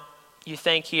 Now, you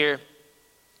think here,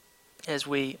 as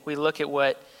we look at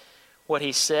what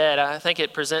he said, I think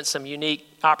it presents some unique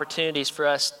opportunities for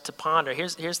us to ponder.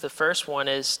 Here's the first one,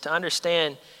 is to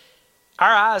understand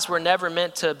our eyes were never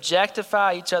meant to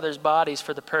objectify each other's bodies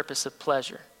for the purpose of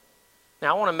pleasure.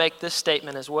 Now, I want to make this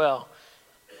statement as well.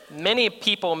 Many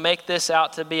people make this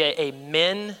out to be a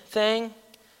men thing.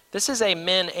 This is a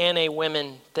men and a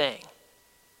women thing,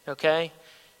 okay?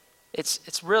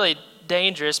 It's really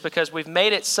dangerous because we've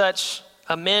made it such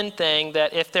a men thing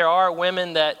that if there are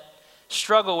women that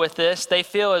struggle with this, they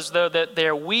feel as though that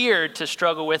they're weird to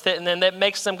struggle with it, and then that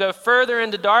makes them go further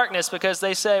into darkness because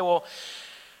they say, well,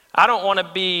 I don't want to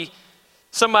be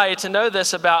somebody to know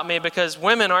this about me because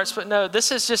women aren't, but no, this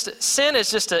is just, sin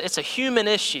is just it's a human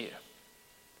issue.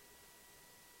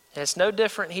 And it's no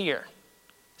different here.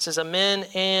 This is a men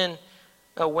and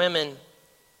a women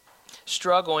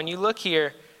struggle. And you look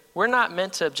here, we're not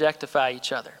meant to objectify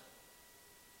each other.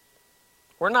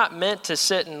 We're not meant to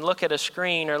sit and look at a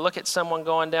screen or look at someone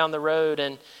going down the road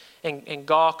and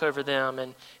gawk over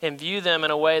them and view them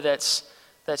in a way that's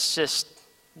just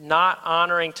not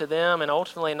honoring to them and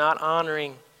ultimately not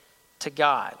honoring to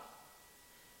God.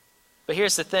 But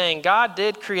here's the thing, God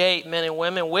did create men and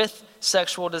women with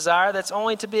sexual desire that's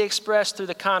only to be expressed through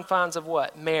the confines of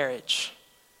what? Marriage,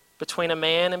 between a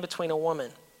man and between a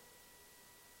woman.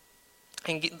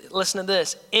 And listen to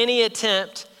this, any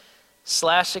attempt /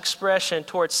 expression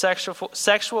towards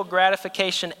sexual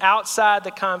gratification outside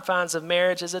the confines of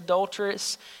marriage is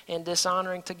adulterous and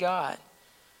dishonoring to God.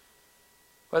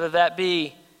 Whether that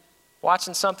be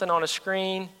watching something on a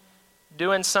screen,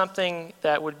 doing something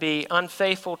that would be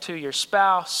unfaithful to your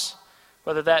spouse,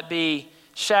 whether that be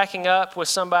shacking up with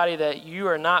somebody that you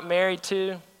are not married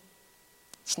to,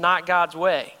 it's not God's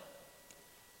way.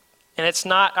 And it's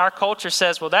not, our culture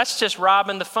says, well, that's just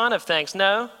robbing the fun of things.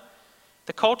 No,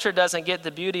 the culture doesn't get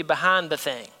the beauty behind the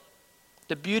thing.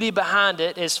 The beauty behind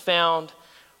it is found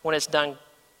when it's done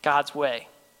God's way.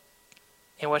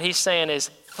 And what he's saying is,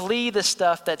 flee the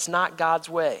stuff that's not God's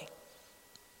way.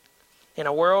 In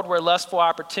a world where lustful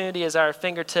opportunity is at our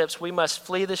fingertips, we must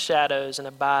flee the shadows and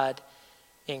abide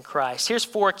in Christ. Here's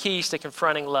 4 keys to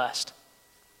confronting lust.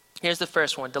 Here's the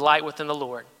first one, delight within the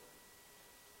Lord.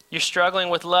 You're struggling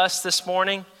with lust this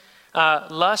morning.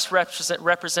 Lust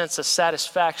represents a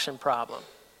satisfaction problem.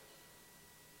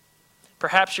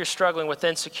 Perhaps you're struggling with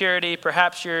insecurity.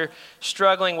 Perhaps you're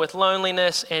struggling with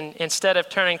loneliness. And instead of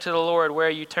turning to the Lord, where are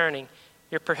you turning?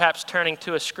 You're perhaps turning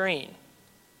to a screen.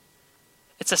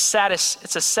 It's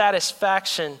a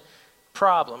satisfaction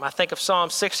problem. I think of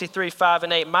Psalm 63, 5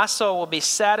 and 8. My soul will be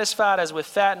satisfied as with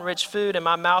fat and rich food, and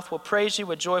my mouth will praise you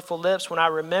with joyful lips when I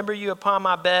remember you upon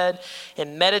my bed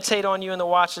and meditate on you in the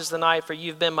watches of the night. For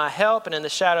you've been my help, and in the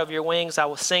shadow of your wings I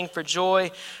will sing for joy.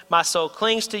 My soul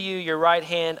clings to you, your right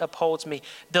hand upholds me.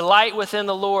 Delight within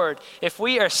the Lord. If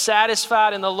we are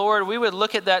satisfied in the Lord, we would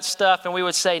look at that stuff and we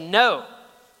would say, no,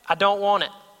 I don't want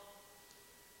it.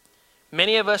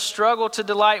 Many of us struggle to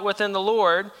delight within the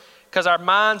Lord because our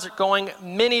minds are going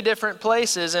many different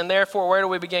places, and therefore, where do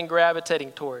we begin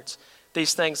gravitating towards?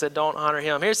 These things that don't honor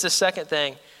him. Here's the second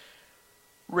thing.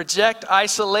 Reject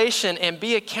isolation and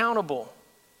be accountable.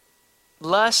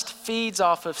 Lust feeds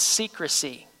off of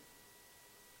secrecy.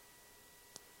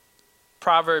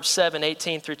 Proverbs 7,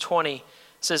 18 through 20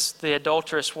 says the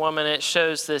adulterous woman. It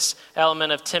shows this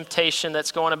element of temptation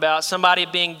that's going about, somebody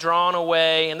being drawn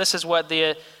away, and this is what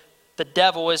the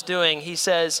devil is doing. He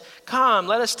says, come,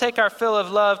 let us take our fill of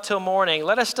love till morning.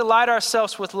 Let us delight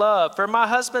ourselves with love. For my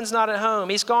husband's not at home.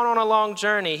 He's gone on a long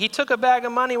journey. He took a bag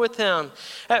of money with him.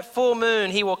 At full moon,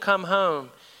 he will come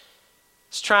home.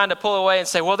 He's trying to pull away and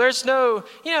say, well, there's no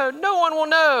one will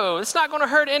know. It's not going to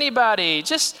hurt anybody.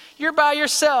 Just, you're by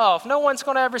yourself. No one's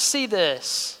going to ever see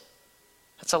this.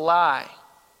 That's a lie.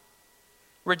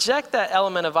 Reject that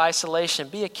element of isolation.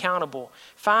 Be accountable.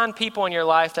 Find people in your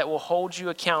life that will hold you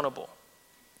accountable.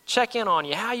 Check in on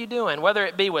you. How you doing? Whether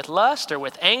it be with lust or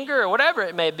with anger or whatever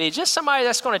it may be. Just somebody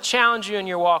that's going to challenge you in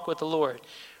your walk with the Lord.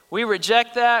 We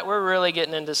reject that. We're really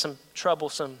getting into some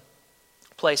troublesome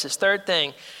places. Third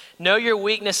thing, know your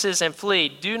weaknesses and flee.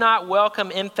 Do not welcome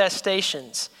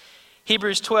infestations.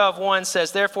 Hebrews 12:1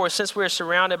 says, therefore, since we are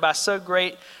surrounded by so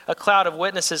great a cloud of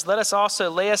witnesses, let us also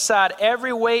lay aside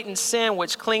every weight and sin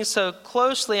which clings so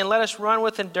closely, and let us run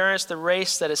with endurance the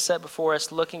race that is set before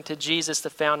us, looking to Jesus,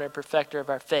 the founder and perfecter of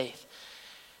our faith.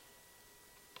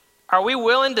 Are we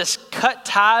willing to cut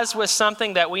ties with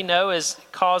something that we know is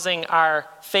causing our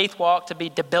faith walk to be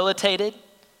debilitated?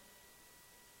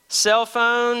 Cell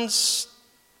phones,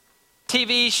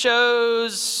 TV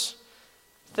shows,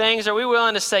 things. Are we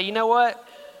willing to say, you know what?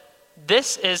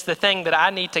 This is the thing that I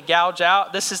need to gouge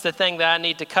out. This is the thing that I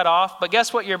need to cut off. But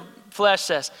guess what your flesh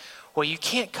says? Well, you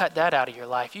can't cut that out of your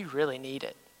life. You really need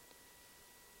it.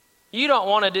 You don't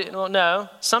want to do, well, no.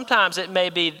 Sometimes it may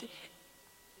be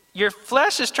your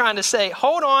flesh is trying to say,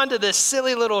 hold on to this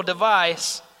silly little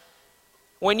device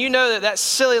when you know that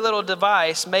silly little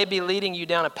device may be leading you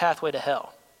down a pathway to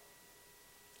hell.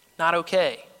 Not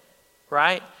okay,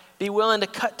 right? Be willing to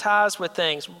cut ties with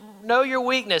things. Know your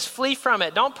weakness. Flee from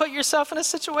it. Don't put yourself in a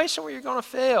situation where you're going to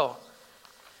fail.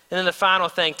 And then the final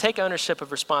thing, take ownership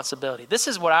of responsibility. This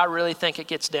is what I really think it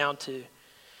gets down to.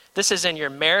 This is in your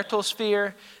marital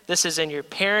sphere. This is in your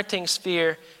parenting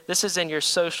sphere. This is in your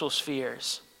social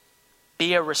spheres.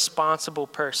 Be a responsible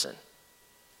person.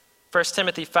 1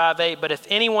 Timothy 5:8, but if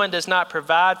anyone does not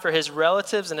provide for his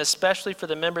relatives and especially for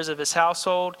the members of his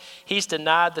household, he's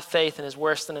denied the faith and is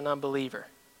worse than an unbeliever.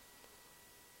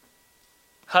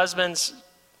 Husbands,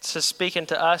 so speaking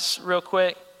to us real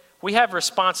quick, we have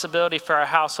responsibility for our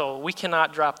household. We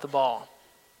cannot drop the ball.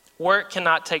 Work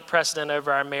cannot take precedent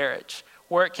over our marriage.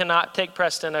 Work cannot take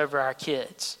precedent over our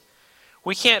kids.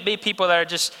 We can't be people that are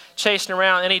just chasing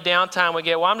around any downtime we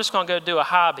get. Well, I'm just going to go do a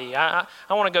hobby. I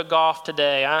want to go golf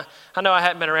today. I know I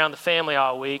haven't been around the family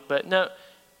all week, but no,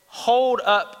 hold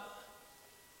up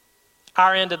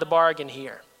our end of the bargain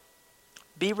here.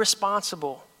 Be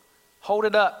responsible. Hold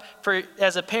it up for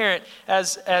as a parent,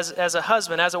 as a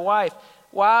husband, as a wife.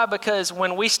 Why? Because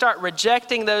when we start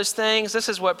rejecting those things, this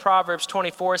is what Proverbs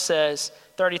 24 says,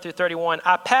 30 through 31.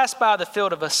 I passed by the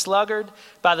field of a sluggard,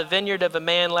 by the vineyard of a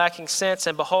man lacking sense,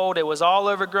 and behold, it was all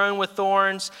overgrown with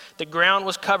thorns. The ground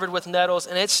was covered with nettles,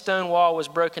 and its stone wall was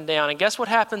broken down. And guess what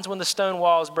happens when the stone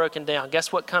wall is broken down?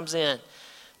 Guess what comes in?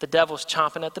 The devil's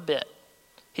chomping at the bit.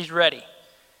 He's ready.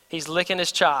 He's licking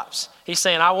his chops. He's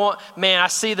saying, I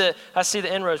see the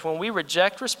inroads. When we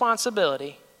reject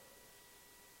responsibility,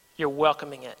 you're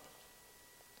welcoming it.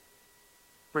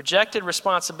 Rejected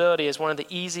responsibility is one of the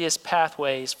easiest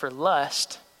pathways for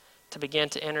lust to begin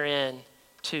to enter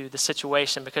into the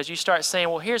situation, because you start saying,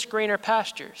 well, here's greener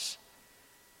pastures.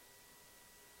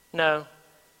 No,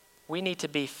 we need to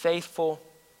be faithful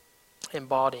and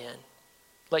bought in.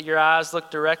 Let your eyes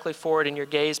look directly forward and your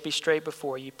gaze be straight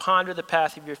before you. Ponder the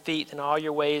path of your feet and all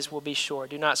your ways will be sure.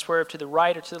 Do not swerve to the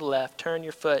right or to the left. Turn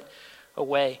your foot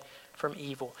away from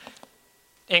evil.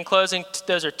 In closing,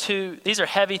 these are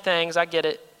heavy things. I get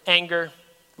it. Anger,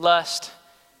 lust.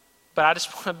 But I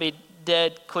just want to be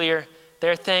dead clear.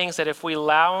 They're things that if we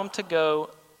allow them to go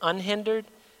unhindered,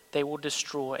 they will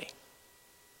destroy.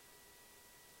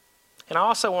 And I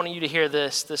also want you to hear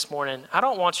this morning. I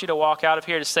don't want you to walk out of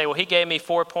here to say, well, he gave me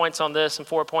 4 points on this and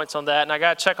 4 points on that, and I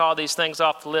got to check all these things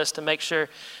off the list to make sure.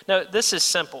 No, this is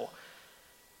simple.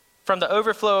 From the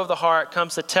overflow of the heart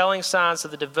comes the telling signs of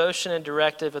the devotion and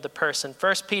directive of the person.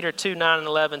 1 Peter 2:9 and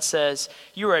 11 says,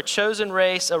 you are a chosen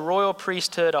race, a royal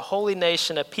priesthood, a holy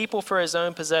nation, a people for his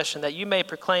own possession, that you may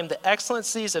proclaim the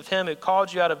excellencies of him who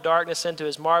called you out of darkness into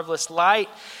his marvelous light.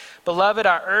 Beloved,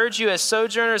 I urge you as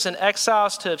sojourners and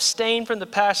exiles to abstain from the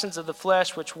passions of the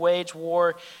flesh which wage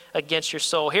war against your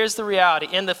soul. Here's the reality.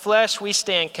 In the flesh, we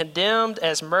stand condemned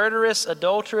as murderous,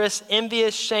 adulterous,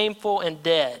 envious, shameful, and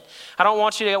dead. I don't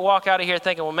want you to walk out of here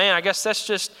thinking, well, man, I guess that's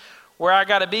just where I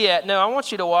got to be at. No, I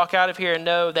want you to walk out of here and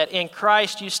know that in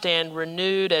Christ you stand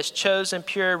renewed as chosen,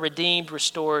 pure, redeemed,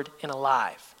 restored, and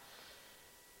alive.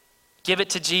 Give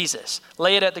it to Jesus.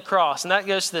 Lay it at the cross. And that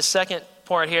goes to the second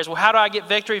point here is, well, how do I get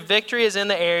victory? Victory is in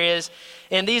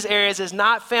these areas is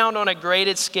not found on a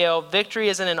graded scale. Victory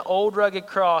is in an old rugged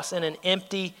cross and an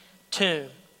empty tomb.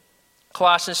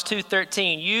 Colossians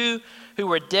 2:13, you who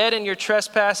were dead in your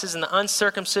trespasses and the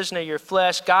uncircumcision of your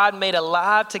flesh, God made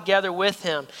alive together with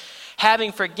him,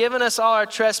 having forgiven us all our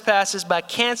trespasses by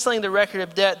canceling the record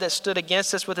of debt that stood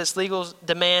against us with its legal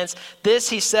demands. This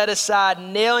he set aside,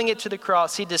 nailing it to the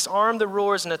cross. He disarmed the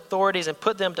rulers and authorities and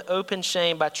put them to open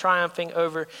shame by triumphing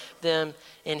over them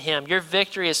in him. Your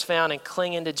victory is found in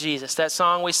clinging to Jesus. That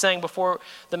song we sang before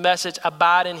the message,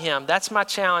 Abide in him. That's my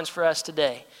challenge for us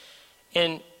today.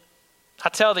 And I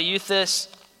tell the youth this,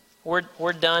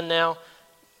 we're done now.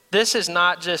 This is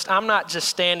not just, I'm not just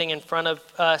standing in front of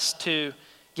us to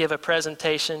give a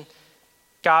presentation.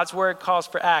 God's word calls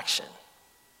for action,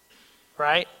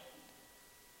 right?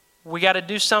 We got to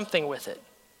do something with it.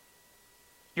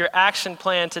 Your action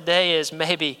plan today is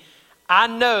maybe, I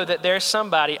know that there's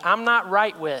somebody I'm not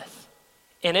right with,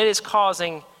 and it is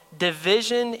causing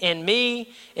division in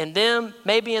me, in them,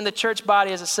 maybe in the church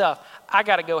body as itself, I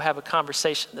got to go have a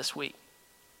conversation this week.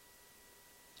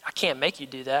 I can't make you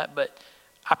do that, but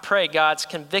I pray God's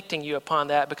convicting you upon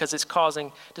that because it's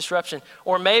causing disruption.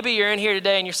 Or maybe you're in here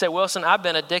today and you say, Wilson, I've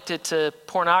been addicted to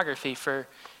pornography for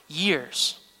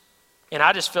years, and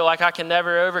I just feel like I can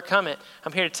never overcome it.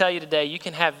 I'm here to tell you today, you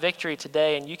can have victory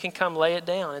today, and you can come lay it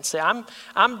down and say,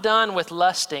 I'm done with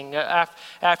lusting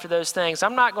after those things.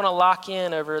 I'm not going to lock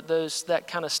in over that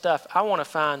kind of stuff. I want to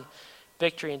find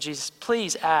victory in Jesus.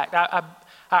 Please act.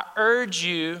 I urge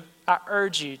you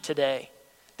today.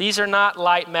 These are not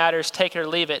light matters, take it or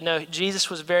leave it. No,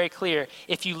 Jesus was very clear.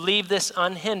 If you leave this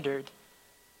unhindered,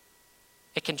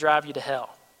 it can drive you to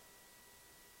hell.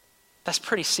 That's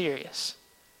pretty serious.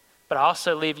 But I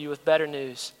also leave you with better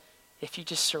news. If you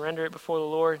just surrender it before the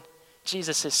Lord,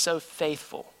 Jesus is so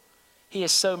faithful. He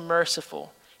is so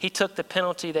merciful. He took the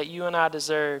penalty that you and I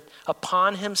deserved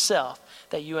upon himself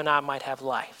that you and I might have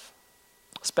life.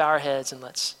 Let's bow our heads and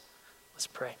let's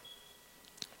pray.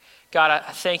 God,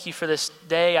 I thank you for this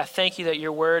day. I thank you that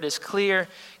your word is clear.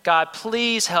 God,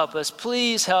 please help us.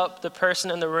 Please help the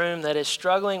person in the room that is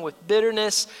struggling with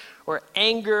bitterness or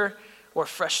anger or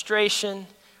frustration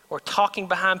or talking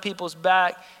behind people's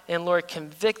back. And Lord,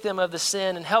 convict them of the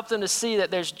sin and help them to see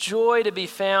that there's joy to be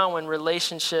found when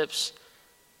relationships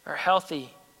are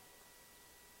healthy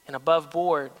and above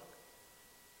board.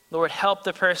 Lord, help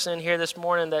the person in here this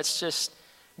morning that's just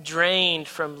drained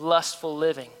from lustful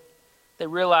living. They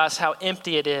realize how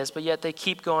empty it is, but yet they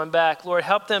keep going back. Lord,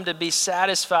 help them to be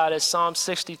satisfied as Psalm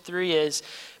 63 is.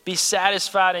 Be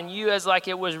satisfied in you as like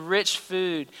it was rich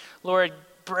food. Lord,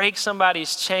 break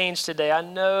somebody's chains today. I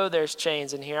know there's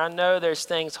chains in here. I know there's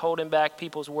things holding back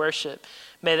people's worship.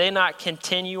 May they not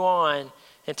continue on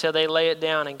until they lay it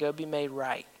down and go be made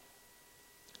right.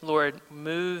 Lord,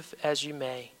 move as you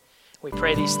may. We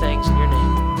pray these things in your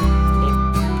name.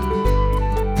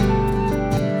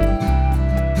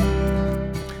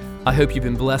 I hope you've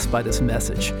been blessed by this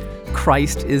message.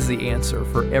 Christ is the answer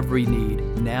for every need,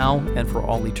 now and for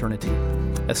all eternity.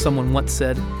 As someone once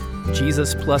said,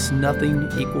 Jesus plus nothing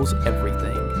equals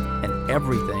everything, and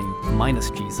everything minus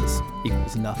Jesus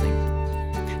equals nothing.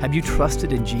 Have you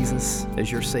trusted in Jesus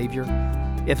as your Savior?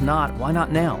 If not, why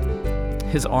not now?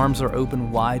 His arms are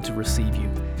open wide to receive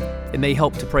you. It may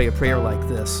help to pray a prayer like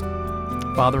this.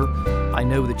 Father, I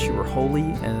know that you are holy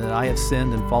and that I have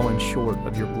sinned and fallen short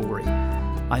of your glory.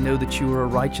 I know that you are a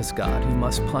righteous God who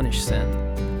must punish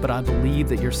sin, but I believe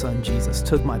that your Son Jesus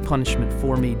took my punishment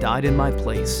for me, died in my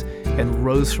place, and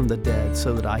rose from the dead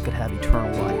so that I could have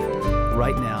eternal life.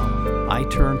 Right now, I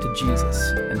turn to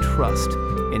Jesus and trust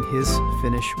in his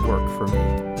finished work for me.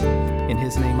 In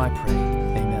his name I pray,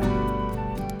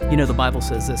 amen. You know, the Bible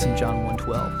says this in John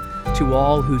 1:12, to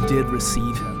all who did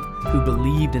receive him, who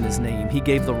believed in his name, he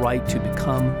gave the right to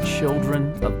become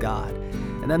children of God.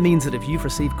 And that means that if you've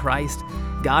received Christ,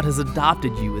 God has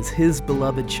adopted you as his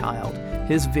beloved child,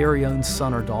 his very own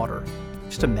son or daughter.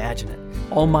 Just imagine it.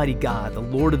 Almighty God, the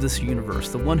Lord of this universe,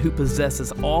 the one who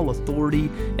possesses all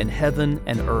authority in heaven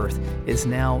and earth, is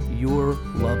now your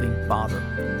loving Father,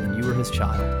 and you are his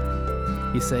child.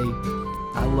 You say,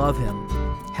 I love him.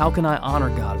 How can I honor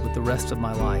God with the rest of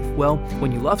my life? Well,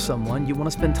 when you love someone, you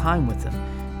want to spend time with them.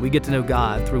 We get to know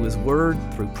God through his word,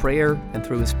 through prayer, and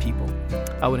through his people.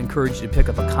 I would encourage you to pick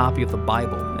up a copy of the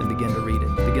Bible and begin to read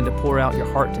it. Begin to pour out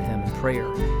your heart to him in prayer.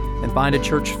 And find a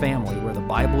church family where the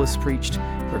Bible is preached,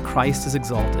 where Christ is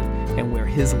exalted, and where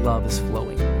his love is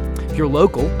flowing. If you're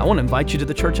local, I want to invite you to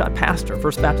the church I pastor,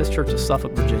 First Baptist Church of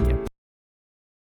Suffolk, Virginia.